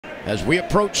as we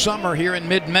approach summer here in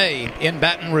mid-May in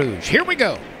Baton Rouge. Here we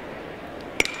go.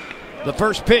 The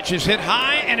first pitch is hit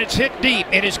high and it's hit deep.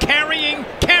 It is carrying,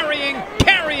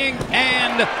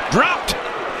 and dropped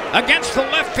against the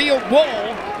left field wall.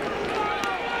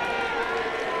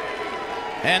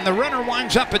 And the runner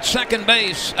winds up at second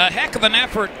base. A heck of an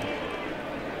effort.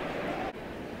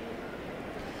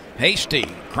 Hasty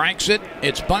cranks it.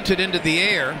 It's bunted into the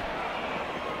air.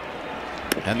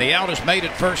 And the out is made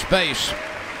at first base.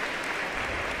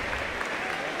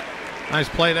 Nice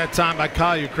play that time by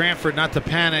Collier Cranford not to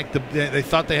panic. They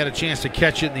thought they had a chance to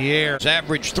catch it in the air. He's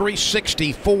averaged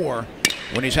 364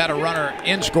 when he's had a runner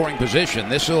in scoring position.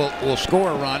 This will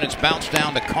score a run. It's bounced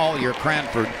down to Collier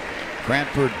Cranford.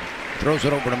 Cranford throws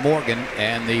it over to Morgan,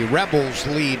 and the Rebels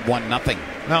lead 1-0.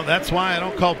 Well, that's why I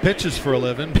don't call pitches for a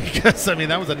living, because, I mean,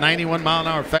 that was a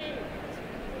 91-mile-an-hour fast.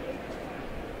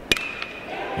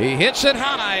 He hits it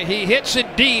high. He hits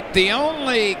it deep. The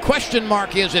only question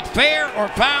mark is it fair or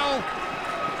foul?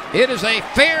 It is a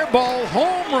fair ball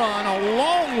home run, a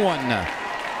long one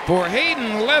for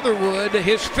Hayden Leatherwood,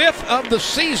 his 5th of the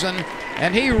season,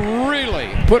 and he really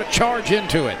put a charge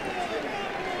into it.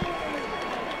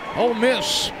 Ole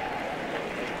Miss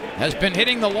has been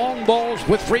hitting the long balls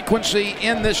with frequency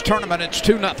in this tournament. It's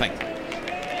 2-0.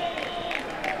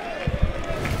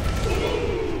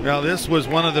 Well, this was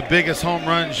one of the biggest home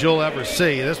runs you'll ever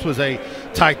see. This was a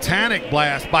titanic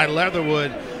blast by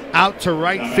Leatherwood out to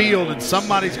right field, and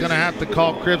somebody's going to have to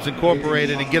call Cribs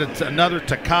Incorporated and get another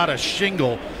Takata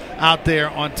shingle out there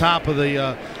on top of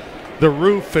the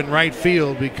roof in right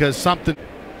field, because something.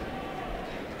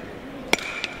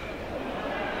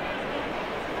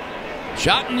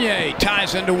 Chatinier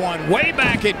ties into one. Way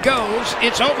back it goes.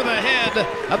 It's over the head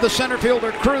of the center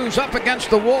fielder Cruz up against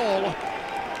the wall.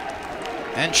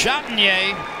 And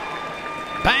Chatinier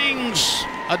bangs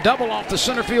a double off the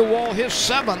center field wall, his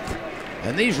 7th.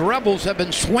 And these Rebels have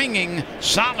been swinging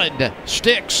solid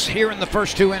sticks here in the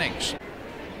first 2 innings.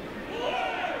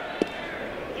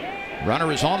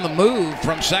 Runner is on the move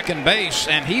from second base,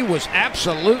 and he was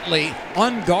absolutely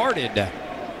unguarded.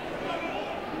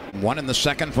 1 in the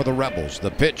second for the Rebels. The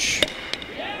pitch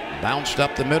bounced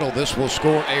up the middle. This will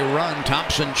score a run.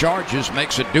 Thompson charges,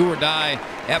 makes a do-or-die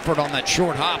effort on that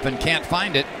short hop and can't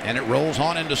find it, and it rolls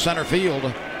on into center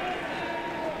field.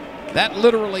 That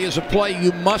literally is a play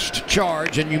you must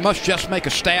charge, and you must just make a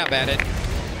stab at it.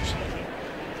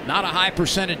 Not a high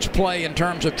percentage play in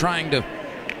terms of trying to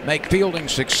make fielding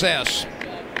success.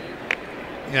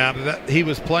 Yeah, but he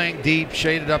was playing deep,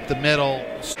 shaded up the middle.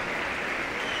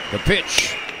 The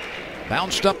pitch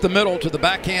bounced up the middle to the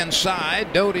backhand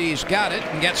side. Doty's got it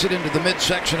and gets it into the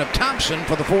midsection of Thompson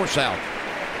for the force out.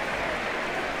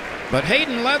 But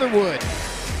Hayden Leatherwood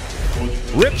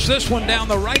rips this one down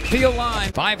the right field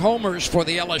line. 5 homers for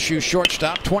the LSU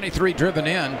shortstop, 23 driven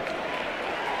in.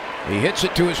 He hits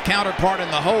it to his counterpart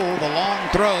in the hole. The long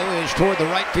throw is toward the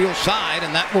right field side,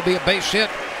 and that will be a base hit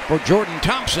for Jordan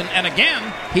Thompson. And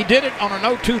again, he did it on an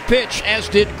 0-2 pitch, as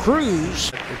did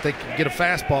Cruz. If they can get a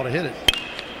fastball to hit it.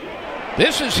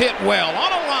 This is hit well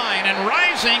on a line, and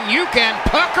rising, you can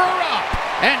pucker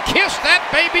up and kiss that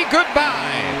baby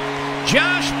goodbye.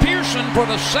 Josh Pearson, for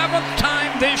the 7th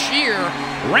time this year,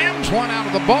 rams one out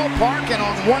of the ballpark, and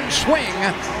on one swing,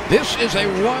 this is a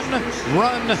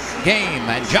 1-run game.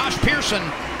 And Josh Pearson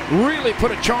really put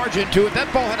a charge into it.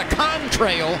 That ball had a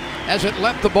contrail as it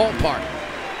left the ballpark.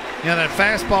 Yeah, that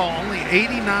fastball, only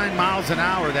 89 miles an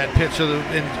hour, that pitch,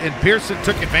 and Pearson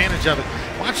took advantage of it.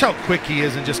 Watch how quick he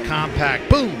is and just compact.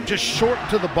 Boom, just short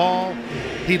to the ball.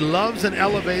 He loves an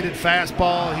elevated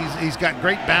fastball. He's got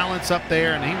great balance up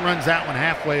there, and he runs that one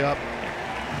halfway up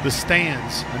the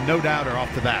stands, and no doubter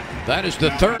off the bat. That is the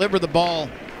third. Deliver the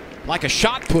ball like a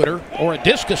shot putter or a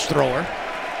discus thrower,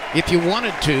 if you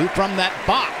wanted to, from that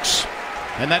box.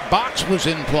 And that box was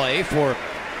in play for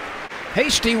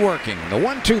Hasty working. The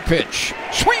 1-2 pitch.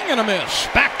 Swing and a miss.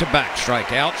 Back-to-back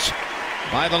strikeouts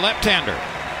by the left-hander.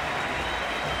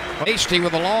 Hasty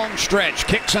with a long stretch.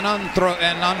 Kicks and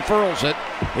unfurls it.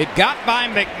 It got by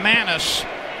McManus,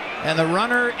 and the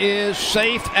runner is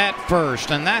safe at first.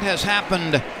 And that has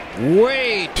happened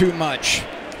way too much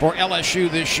for LSU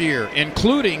this year,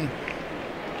 including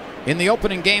in the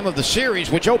opening game of the series,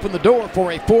 which opened the door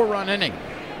for a 4-run inning.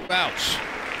 Outs.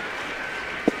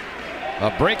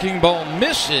 A breaking ball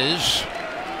misses,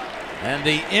 and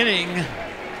the inning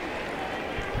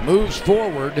moves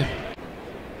forward.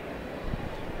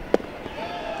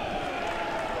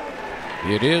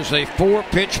 It is a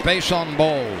 4-pitch base on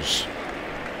balls.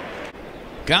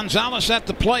 Gonzalez at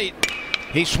the plate.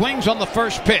 He swings on the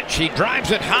first pitch. He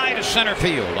drives it high to center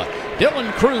field.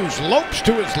 Dylan Cruz lopes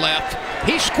to his left.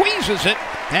 He squeezes it,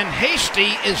 and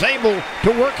Hasty is able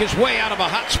to work his way out of a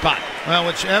hot spot. Well,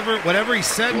 whatever he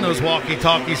said in those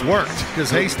walkie-talkies worked, because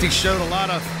Hasty showed a lot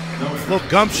of little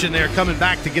gumption there coming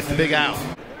back to get the big out.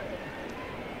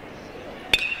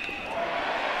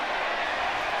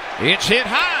 It's hit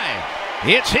high.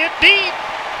 It's hit deep.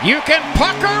 You can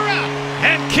pucker up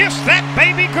and kiss that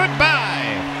baby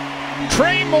goodbye.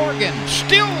 Trey Morgan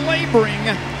still laboring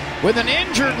with an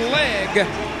injured leg.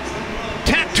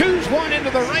 Tattoos one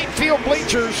into the right field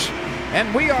bleachers,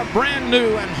 and we are brand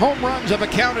new, and home runs have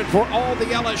accounted for all the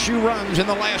LSU runs in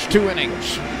the last 2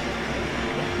 innings.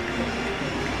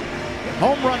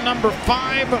 Home run number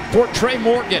 5 for Trey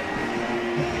Morgan.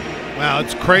 Well,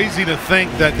 it's crazy to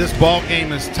think that this ball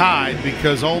game is tied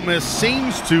because Ole Miss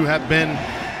seems to have been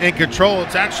in control.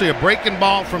 It's actually a breaking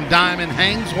ball from Diamond,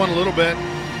 hangs one a little bit,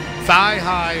 thigh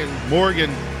high, and Morgan,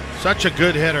 such a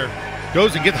good hitter,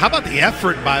 goes and gets. How about the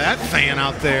effort by that fan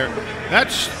out there?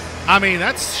 That's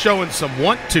showing some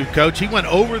want to, Coach. He went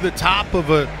over the top of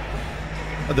the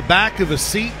back of a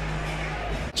seat.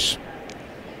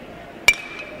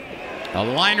 A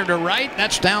liner to right.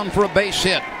 That's down for a base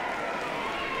hit.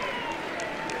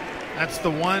 That's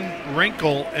the one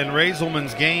wrinkle in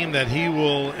Raiselman's game that he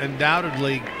will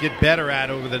undoubtedly get better at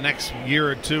over the next year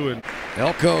or two. And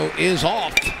Elko is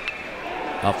off.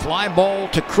 A fly ball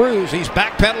to Cruz. He's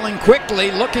backpedaling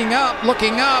quickly, looking up,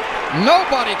 looking up.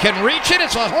 Nobody can reach it.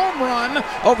 It's a home run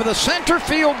over the center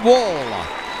field wall.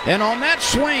 And on that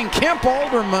swing, Kemp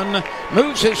Alderman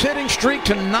moves his hitting streak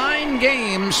to 9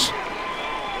 games.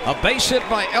 A base hit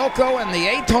by Elko and the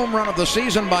 8th home run of the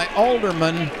season by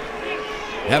Alderman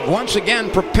have once again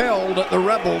propelled the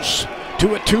Rebels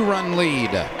to a 2-run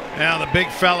lead. Now the big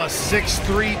fella, 6'3",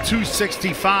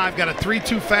 265, got a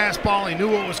 3-2 fastball. He knew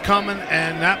what was coming,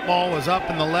 and that ball was up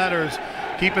in the letters.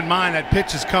 Keep in mind that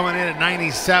pitch is coming in at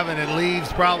 97. It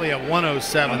leaves probably at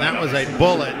 107. That was a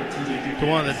bullet to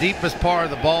one of the deepest part of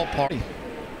the ballpark.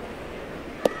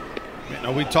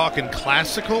 Are we talking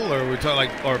classical, or are we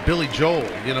talking or Billy Joel?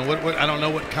 You know, what I don't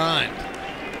know what kind.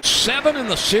 7 in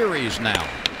the series now.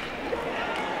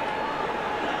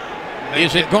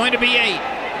 Is it going to be 8?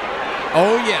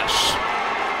 Oh, yes.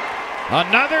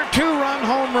 Another 2-run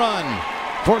home run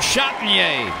for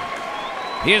Chatinier.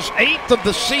 His 8th of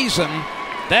the season.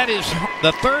 That is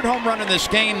the 3rd home run in this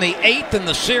game, the 8th in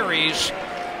the series.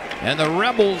 And the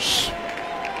Rebels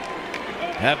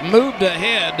have moved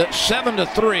ahead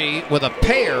 7-3 with a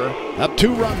pair of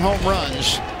 2-run home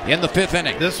runs in the 5th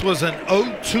inning. This was an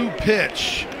 0-2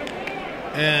 pitch,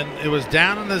 and it was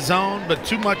down in the zone, but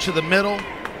too much of the middle.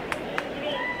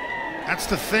 That's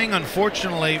the thing,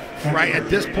 unfortunately, right at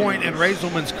this point in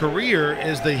Raiselman's career,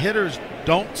 is the hitters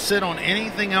don't sit on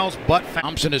anything else but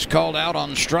Thompson is called out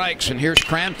on strikes, and here's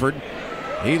Cranford.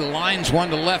 He lines one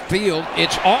to left field.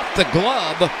 It's off the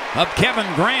glove of Kevin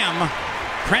Graham.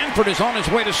 Cranford is on his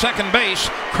way to second base.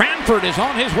 Cranford is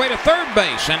on his way to third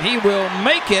base, and he will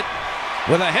make it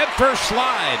with a headfirst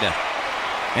slide.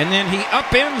 And then he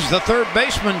upends the third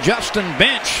baseman, Justin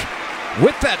Bench,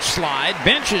 with that slide.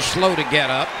 Bench is slow to get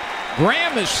up.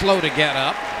 Graham is slow to get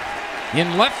up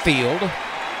in left field.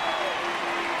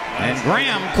 And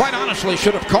Graham, quite honestly,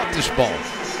 should have caught this ball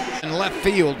in left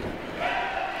field.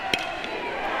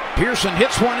 Pearson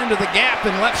hits one into the gap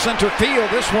in left center field.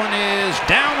 This one is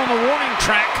down on the warning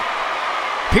track.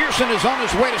 Pearson is on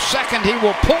his way to second. He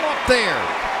will pull up there.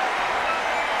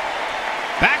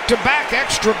 Back-to-back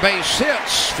extra base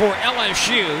hits for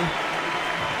LSU.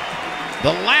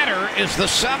 The latter is the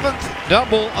 7th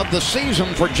double of the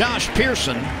season for Josh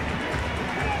Pearson.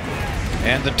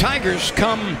 And the Tigers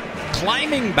come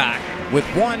climbing back with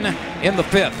one in the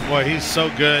 5th. Boy, he's so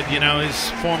good. You know, his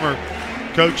former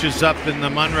coaches up in the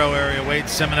Monroe area, Wade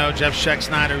Semino, Jeff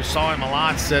Scheck-Snyder, who saw him a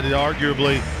lot, said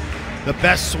arguably the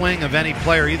best swing of any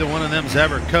player either one of them's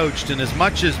ever coached. And as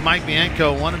much as Mike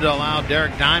Bianco wanted to allow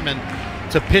Derek Diamond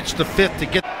to pitch the 5th to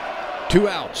get 2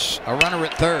 outs, a runner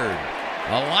at third.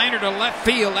 A liner to left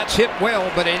field. That's hit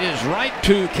well, but it is right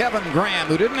to Kevin Graham,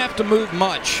 who didn't have to move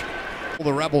much.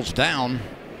 The Rebels down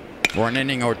for an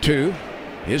inning or two.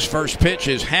 His first pitch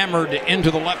is hammered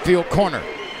into the left field corner.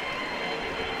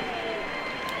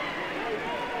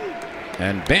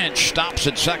 And Bench stops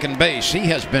at second base. He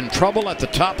has been trouble at the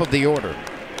top of the order.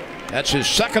 That's his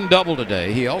 2nd double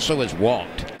today. He also has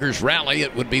walked. Here's rally.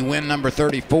 It would be win number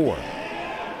 34.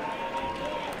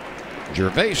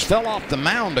 Gervais fell off the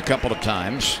mound a couple of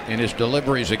times in his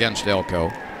deliveries against Elko.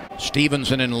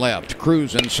 Stevenson in left,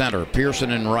 Cruz in center,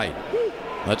 Pearson in right.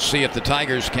 Let's see if the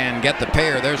Tigers can get the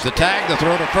pair. There's the tag, the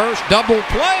throw to first, double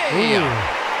play. Ooh.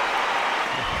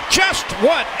 Just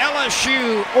what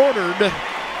LSU ordered,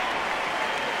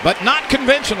 but not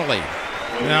conventionally.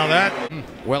 Now that...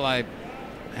 Well, I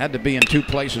had to be in two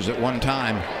places at one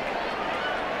time.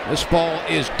 This ball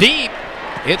is deep.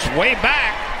 It's way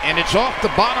back, and it's off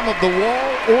the bottom of the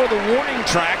wall or the warning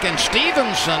track, and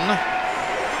Stevenson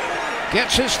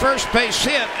gets his first base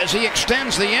hit as he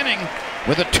extends the inning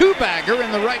with a two-bagger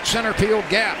in the right center field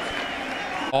gap.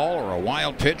 Ball or a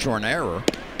wild pitch or an error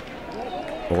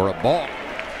or a ball.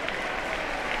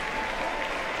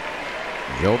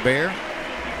 Gilbert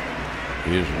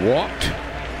is walked.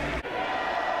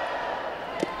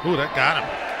 Ooh, that got him.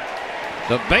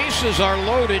 The bases are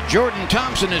loaded. Jordan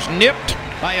Thompson is nipped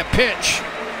by a pitch.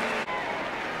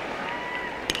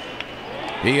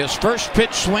 He is first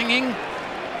pitch swinging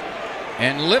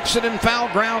and lifts it in foul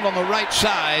ground on the right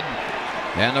side,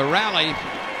 and the rally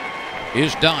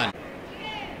is done.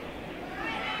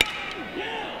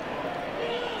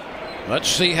 Let's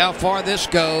see how far this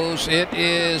goes. It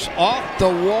is off the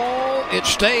wall. It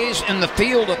stays in the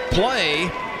field of play,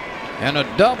 and a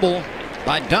double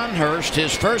by Dunhurst,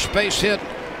 his first base hit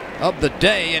of the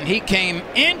day, and he came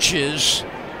inches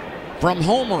from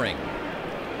homering.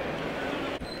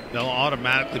 They'll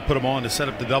automatically put him on to set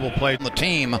up the double play. The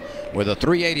team with a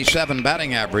 .387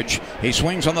 batting average. He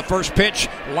swings on the first pitch,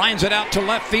 lines it out to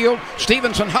left field.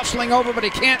 Stevenson hustling over, but he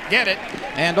can't get it,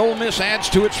 and Ole Miss adds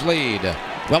to its lead.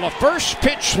 Well, a first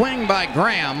pitch swing by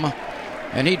Graham,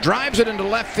 and he drives it into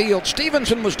left field.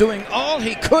 Stevenson was doing all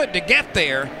he could to get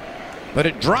there, but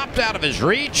it dropped out of his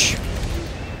reach.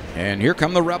 And here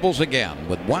come the Rebels again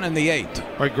with one in the eighth.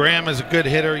 All right, Graham is a good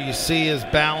hitter. You see his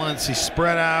balance. He's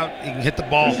spread out. He can hit the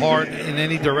ball hard in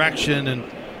any direction, and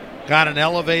got an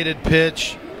elevated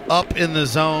pitch up in the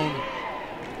zone.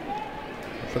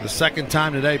 For the second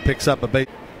time today, picks up a base.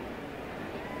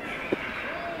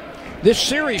 This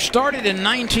series started in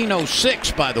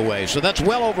 1906, by the way, so that's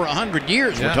well over 100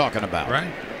 years we're talking about.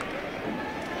 Right.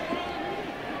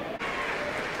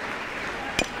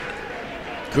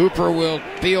 Cooper will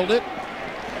field it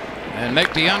and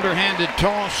make the underhanded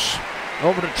toss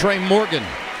over to Trey Morgan.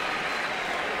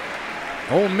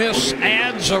 Ole Miss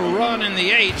adds a run in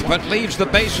the eighth, but leaves the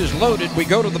bases loaded. We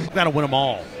go to the... Got to win them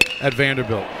all at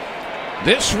Vanderbilt.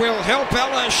 This will help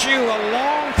LSU. A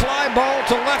long fly ball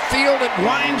to left field. It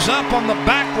winds up on the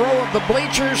back row of the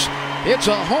bleachers. It's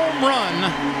a home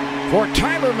run for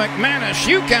Tyler McManus.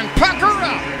 You can pucker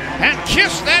up and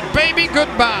kiss that baby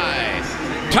goodbye.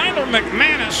 Tyler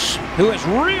McManus, who has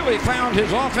really found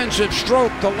his offensive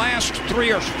stroke the last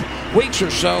 3 weeks or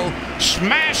so,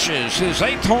 smashes his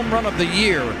 8th home run of the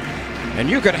year. And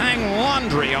you could hang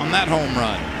laundry on that home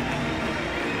run.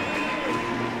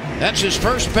 That's his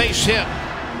first base hit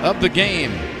of the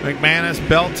game. McManus,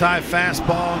 belt tie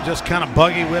fastball, just kind of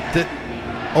buggy whipped it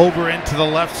over into the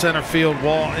left center field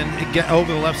wall and get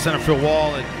over the left center field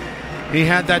wall. And he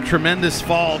had that tremendous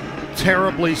fall,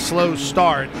 terribly slow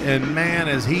start, and man,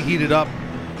 as he heated up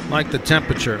like the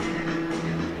temperature.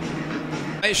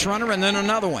 Base runner and then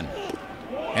another one,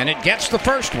 and it gets the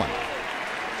first one.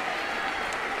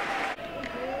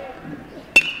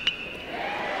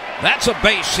 That's a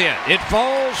base hit. It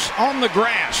falls on the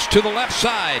grass to the left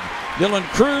side. Dylan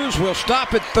Cruz will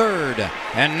stop at third,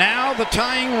 and now the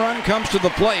tying run comes to the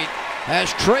plate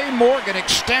as Trey Morgan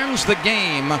extends the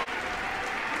game.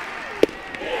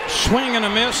 Swing and a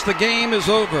miss. The game is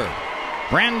over.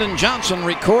 Brandon Johnson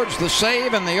records the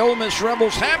save, and the Ole Miss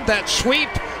Rebels have that sweep,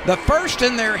 the first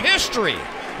in their history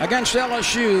against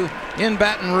LSU in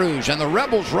Baton Rouge. And the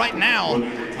Rebels right now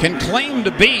can claim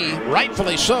to be,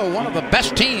 rightfully so, one of the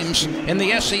best teams in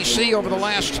the SEC over the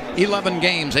last 11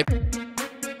 games.